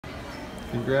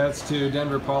Congrats to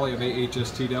Denver Pauley of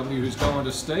AHSTW, who's going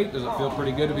to state. Does it feel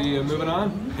pretty good to be moving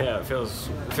on? Yeah, it feels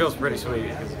pretty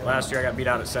sweet. Last year I got beat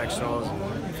out at sectionals.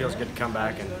 It feels good to come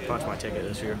back and punch my ticket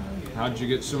this year. How did you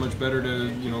get so much better to,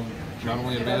 not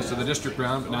only advance to the district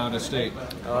round, but now to state?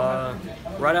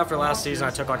 Right after last season,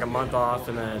 I took like a month off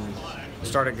and then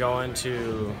started going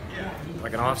to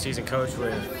like an off-season coach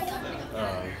with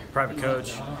private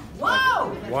coach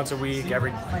like once a week,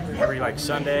 every like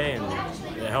Sunday, and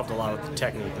it helped a lot with the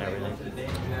technique and everything.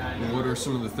 And what are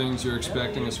some of the things you're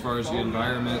expecting as far as the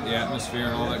environment, the atmosphere,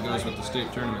 and all that goes with the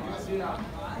state tournament?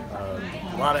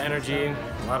 A lot of energy,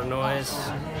 a lot of noise,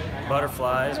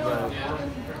 butterflies, but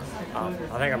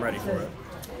I think I'm ready for it.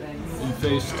 You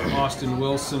faced Austin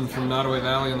Wilson from Nottoway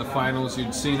Valley in the finals.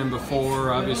 You'd seen him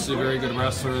before, obviously a very good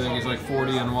wrestler. I think he's like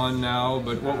 40-1 now,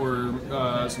 but what were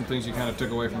some things you kind of took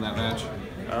away from that match?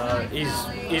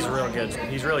 He's real good.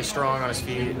 He's really strong on his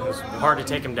feet. It was hard to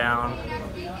take him down.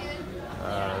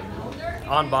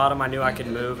 On bottom, I knew I could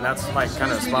move, and that's like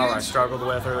kind of a spot where I struggled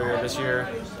with earlier this year.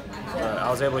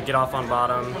 I was able to get off on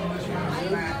bottom. All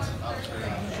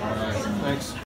right, thanks.